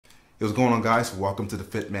Hey, what's going on, guys? Welcome to the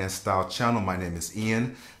Fit Man Style channel. My name is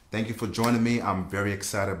Ian. Thank you for joining me. I'm very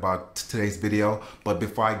excited about today's video. But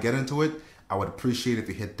before I get into it, I would appreciate if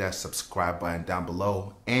you hit that subscribe button down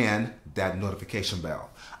below and that notification bell.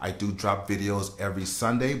 I do drop videos every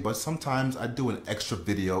Sunday, but sometimes I do an extra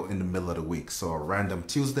video in the middle of the week. So a random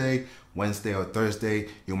Tuesday, Wednesday, or Thursday,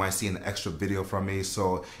 you might see an extra video from me.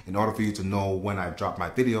 So in order for you to know when I drop my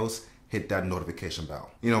videos, hit that notification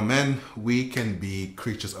bell. You know, men, we can be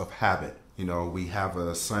creatures of habit. You know, we have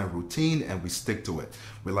a certain routine and we stick to it.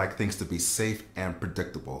 We like things to be safe and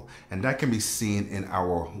predictable. And that can be seen in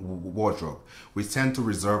our wardrobe. We tend to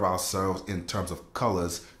reserve ourselves in terms of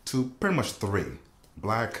colors to pretty much three: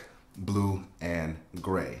 black, blue, and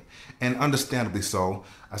gray. And understandably so.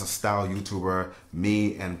 As a style YouTuber,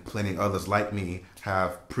 me and plenty others like me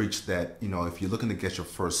have preached that, you know, if you're looking to get your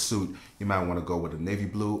first suit, you might want to go with a navy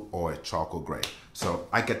blue or a charcoal gray. So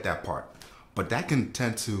I get that part. But that can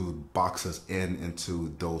tend to box us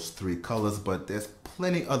into those three colors, but there's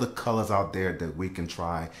plenty other colors out there that we can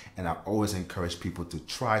try, and I always encourage people to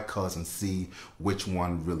try colors and see which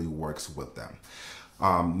one really works with them.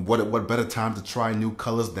 What better time to try new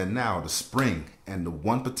colors than now, the spring? And the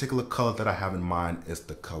one particular color that I have in mind is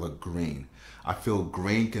the color green. I feel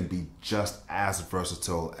green can be just as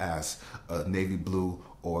versatile as a navy blue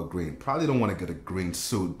or green. Probably don't want to get a green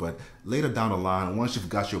suit, but later down the line, once you've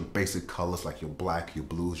got your basic colors like your black, your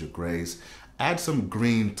blues, your grays, add some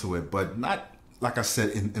green to it, but not, like I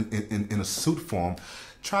said, in a suit form.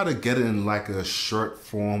 Try to get it in like a shirt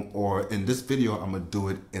form, or in this video, I'm gonna do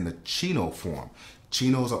it in a chino form.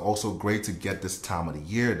 Chinos are also great to get this time of the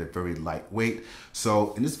year. They're very lightweight.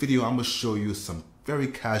 So in this video, I'm gonna show you some very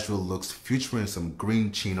casual looks featuring some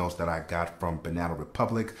green chinos that I got from Banana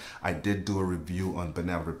Republic. I did do a review on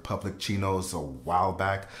Banana Republic chinos a while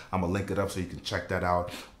back. I'm gonna link it up so you can check that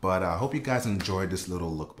out. But I hope you guys enjoyed this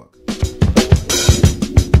little lookbook.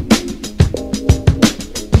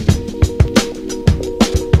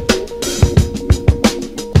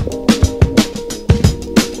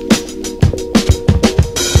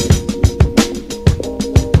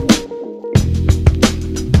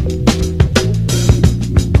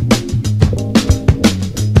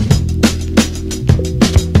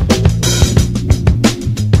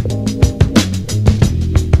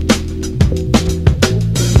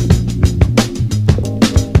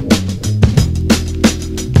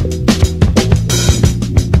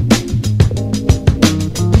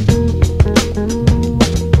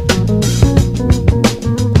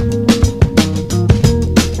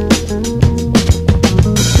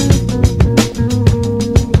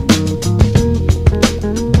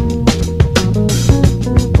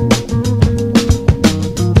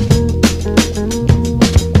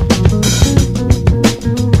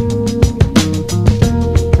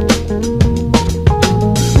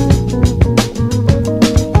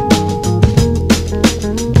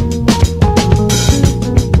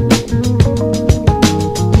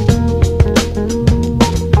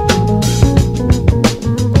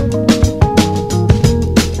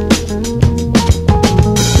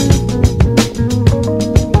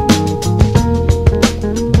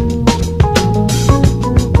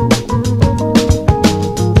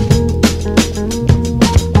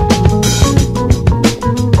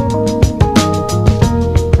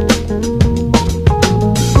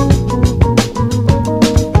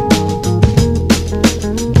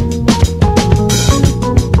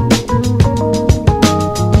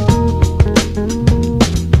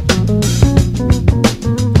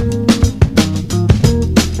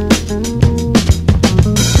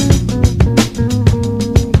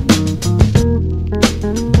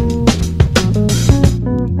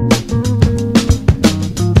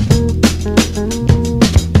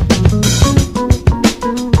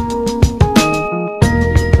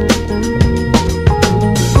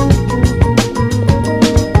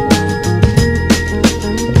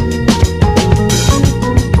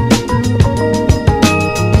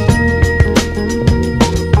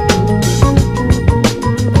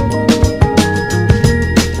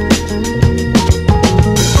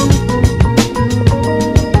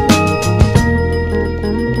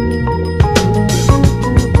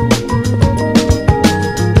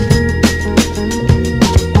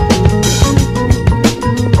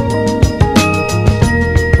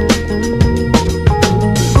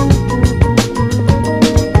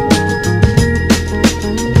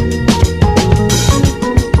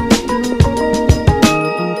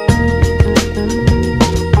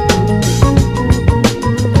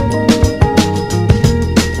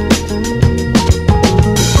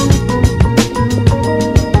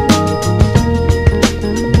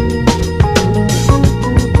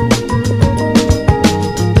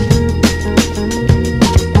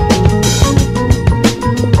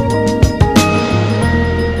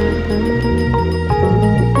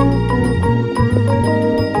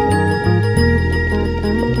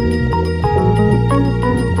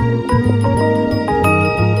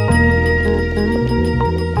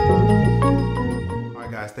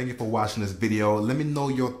 watching this video. Let me know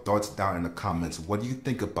your thoughts down in the comments. What do you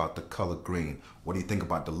think about the color green? What do you think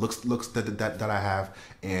about the looks that I have?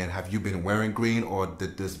 And have you been wearing green, or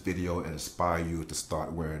did this video inspire you to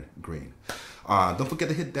start wearing green? Don't forget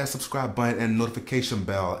to hit that subscribe button and notification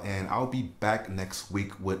bell, and I'll be back next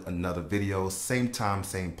week with another video, same time,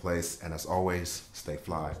 same place, and as always, stay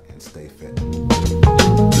fly and stay fit.